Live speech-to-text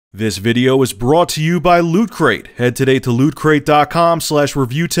This video is brought to you by Loot Crate. Head today to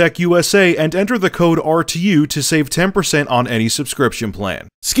lootcrate.com/reviewtechusa and enter the code RTU to save 10% on any subscription plan.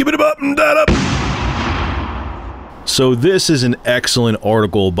 Skip it up and that up. So this is an excellent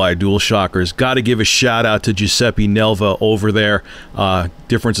article by DualShockers. Got to give a shout out to Giuseppe Nelva over there.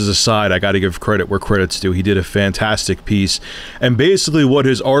 Differences aside, I got to give credit where credit's due. He did a fantastic piece. And basically what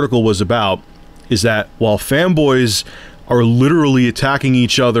his article was about is that while fanboys are literally attacking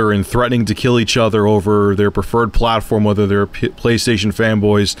each other and threatening to kill each other over their preferred platform, whether they're PlayStation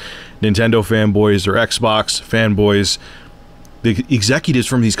fanboys, Nintendo fanboys, or Xbox fanboys, the executives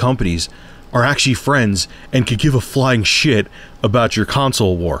from these companies are actually friends and could give a flying shit about your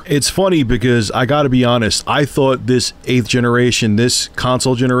console war. It's funny because I gotta be honest, I thought this 8th generation, this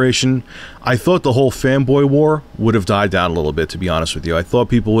console generation, I thought the whole fanboy war would have died down a little bit, to be honest with you. I thought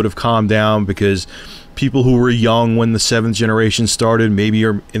people would have calmed down because people who were young when the 7th generation started, maybe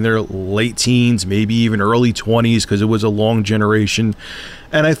are in their late teens, maybe even early 20s, because it was a long generation,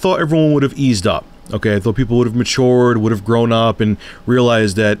 and I thought everyone would have eased up. Okay, I thought people would have matured, would have grown up, and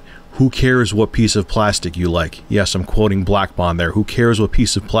realized that who cares what piece of plastic you like? Yes, I'm quoting Black Bond there. Who cares what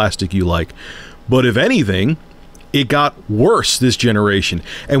piece of plastic you like? But if anything, it got worse this generation.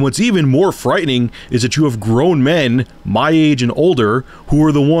 And what's even more frightening is that you have grown men, my age and older, who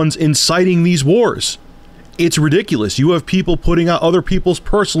are the ones inciting these wars. It's ridiculous. You have people putting out other people's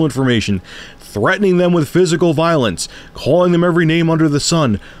personal information, threatening them with physical violence, calling them every name under the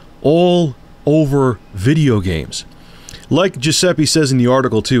sun, all over video games. Like Giuseppe says in the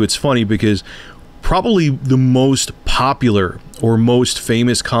article too, it's funny because probably the most popular or most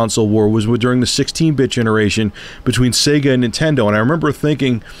famous console war was during the 16-bit generation between Sega and Nintendo. And I remember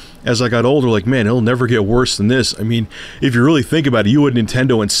thinking, as I got older, like, man, it'll never get worse than this. I mean, if you really think about it, you had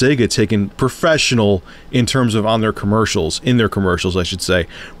Nintendo and Sega taking professional, in terms of on their commercials, in their commercials, I should say,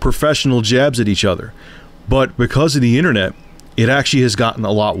 professional jabs at each other. But because of the internet, it actually has gotten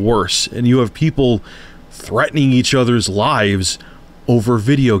a lot worse. And you have people threatening each other's lives over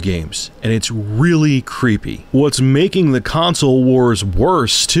video games, and it's really creepy. What's making the console wars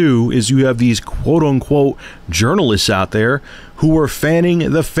worse too is you have these quote-unquote journalists out there who are fanning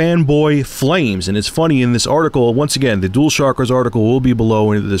the fanboy flames. And it's funny, in this article, once again, the DualShockers article will be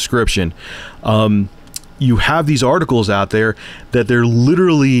below in the description, you have these articles out there that they're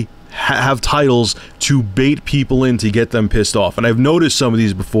literally have titles to bait people in to get them pissed off. And I've noticed some of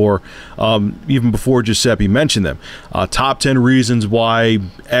these before, even before Giuseppe mentioned them. Top 10 reasons why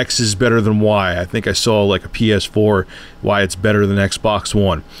X is better than Y. I think I saw like a PS4, why it's better than Xbox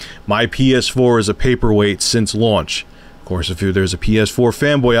One. My PS4 is a paperweight since launch. Of course, if there's a PS4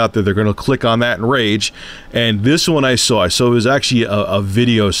 fanboy out there, they're going to click on that and rage. And this one I saw it was actually a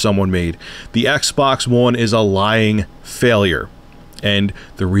video someone made. The Xbox One is a lying failure. And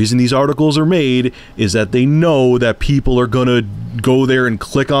the reason these articles are made is that they know that people are gonna go there and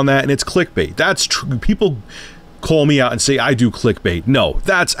click on that, and it's clickbait. That's true. People call me out and say I do clickbait. No,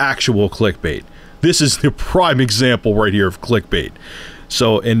 that's actual clickbait. This is the prime example right here of clickbait.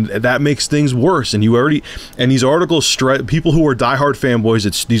 So, and that makes things worse. And these articles people who are diehard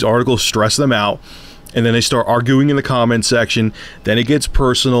fanboys, these articles stress them out. And then they start arguing in the comment section, then it gets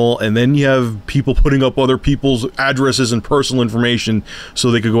personal, and then you have people putting up other people's addresses and personal information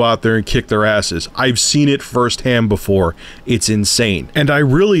so they could go out there and kick their asses. I've seen it firsthand before. It's insane. And I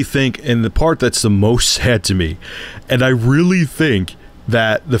really think, and the part that's the most sad to me, and I really think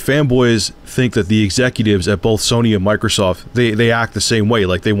that the fanboys think that the executives at both Sony and Microsoft, they act the same way,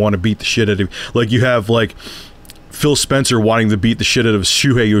 like they want to beat the shit out of, like you have like Phil Spencer wanting to beat the shit out of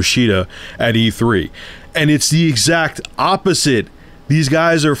Shuhei Yoshida at E3. And it's the exact opposite. These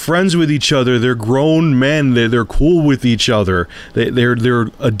guys are friends with each other. They're grown men. They're cool with each other.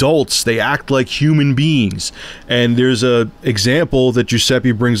 They're adults. They act like human beings. And there's a example that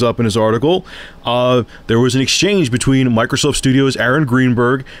Giuseppe brings up in his article. There was an exchange between Microsoft Studios' Aaron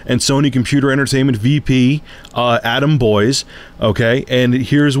Greenberg and Sony Computer Entertainment VP Adam Boyes. Okay, and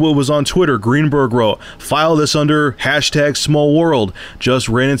here's what was on Twitter. Greenberg wrote, "File this under #SmallWorld. Just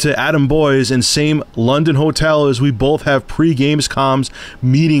ran into Adam Boyes in same London hotel as we both have pre-Gamescom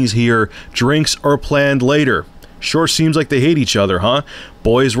meetings here. Drinks are planned later. Sure seems like they hate each other, huh?"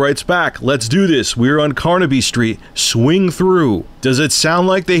 Boyes writes back, "Let's do this. We're on Carnaby Street. Swing through." Does it sound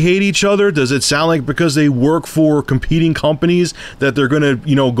like they hate each other? Does it sound like because they work for competing companies that they're gonna,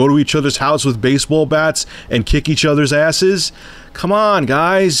 you know, go to each other's house with baseball bats and kick each other's asses? Come on,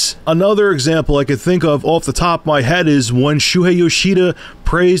 guys. Another example I could think of off the top of my head is when Shuhei Yoshida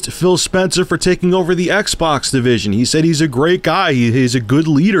praised Phil Spencer for taking over the Xbox division. He said he's a great guy. He's a good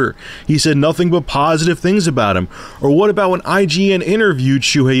leader. He said nothing but positive things about him. Or what about when IGN interviewed interviewed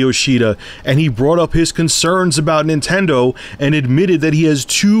Shuhei Yoshida, and he brought up his concerns about Nintendo and admitted that he has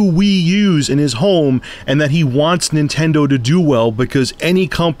 2 Wii U's in his home and that he wants Nintendo to do well because any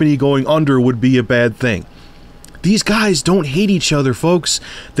company going under would be a bad thing. These guys don't hate each other, folks.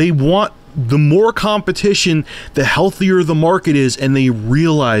 They want the more competition, the healthier the market is, and they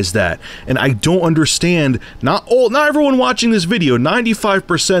realize that. And I don't understand, not everyone watching this video,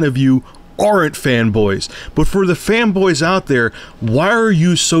 95% of you aren't fanboys, but for the fanboys out there, why are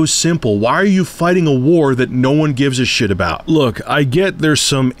you so simple? Why are you fighting a war that no one gives a shit about? Look, I get there's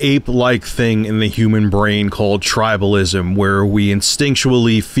some ape-like thing in the human brain called tribalism, where we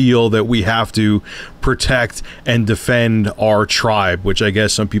instinctually feel that we have to protect and defend our tribe, which I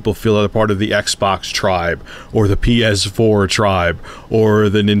guess some people feel are part of the Xbox tribe, or the PS4 tribe, or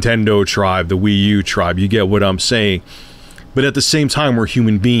the Nintendo tribe, the Wii U tribe. You get what I'm saying? But at the same time, we're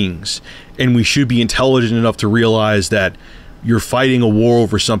human beings, and we should be intelligent enough to realize that you're fighting a war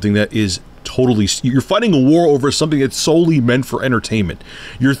over something that is you're fighting a war over something that's solely meant for entertainment.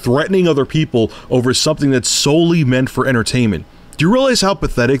 You're threatening other people over something that's solely meant for entertainment. Do you realize how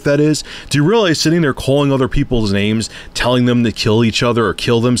pathetic that is? Do you realize sitting there calling other people's names, telling them to kill each other or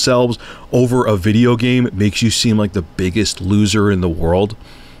kill themselves over a video game makes you seem like the biggest loser in the world?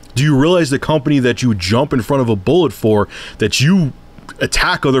 Do you realize the company that you jump in front of a bullet for, that you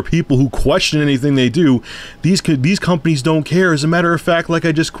attack other people who question anything they do, these companies don't care. As a matter of fact, like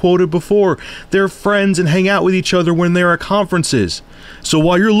I just quoted before, they're friends and hang out with each other when they're at conferences. So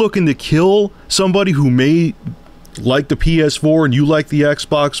while you're looking to kill somebody who may like the PS4 and you like the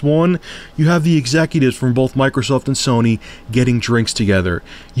Xbox One, you have the executives from both Microsoft and Sony getting drinks together.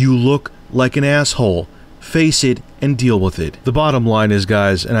 You look like an asshole. Face it and deal with it. The bottom line is,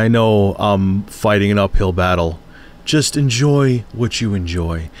 guys, and I know I'm fighting an uphill battle, just enjoy what you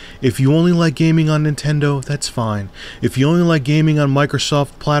enjoy. If you only like gaming on Nintendo, that's fine. If you only like gaming on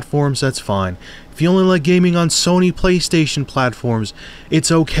Microsoft platforms, that's fine. If you only like gaming on Sony PlayStation platforms,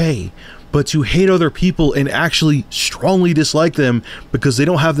 it's okay. But to hate other people and actually strongly dislike them because they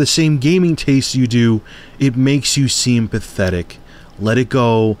don't have the same gaming taste you do, it makes you seem pathetic. Let it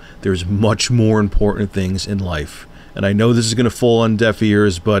go. There's much more important things in life. And I know this is going to fall on deaf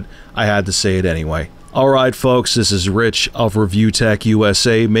ears, but I had to say it anyway. Alright folks, this is Rich of Review Tech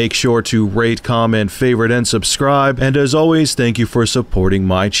USA. Make sure to rate, comment, favorite, and subscribe. And as always, thank you for supporting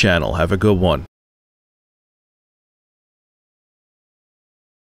my channel. Have a good one.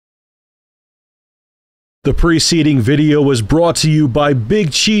 The preceding video was brought to you by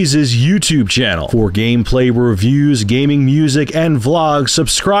Big Cheese's YouTube channel. For gameplay reviews, gaming music, and vlogs,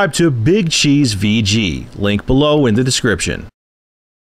 subscribe to Big Cheese VG. Link below in the description.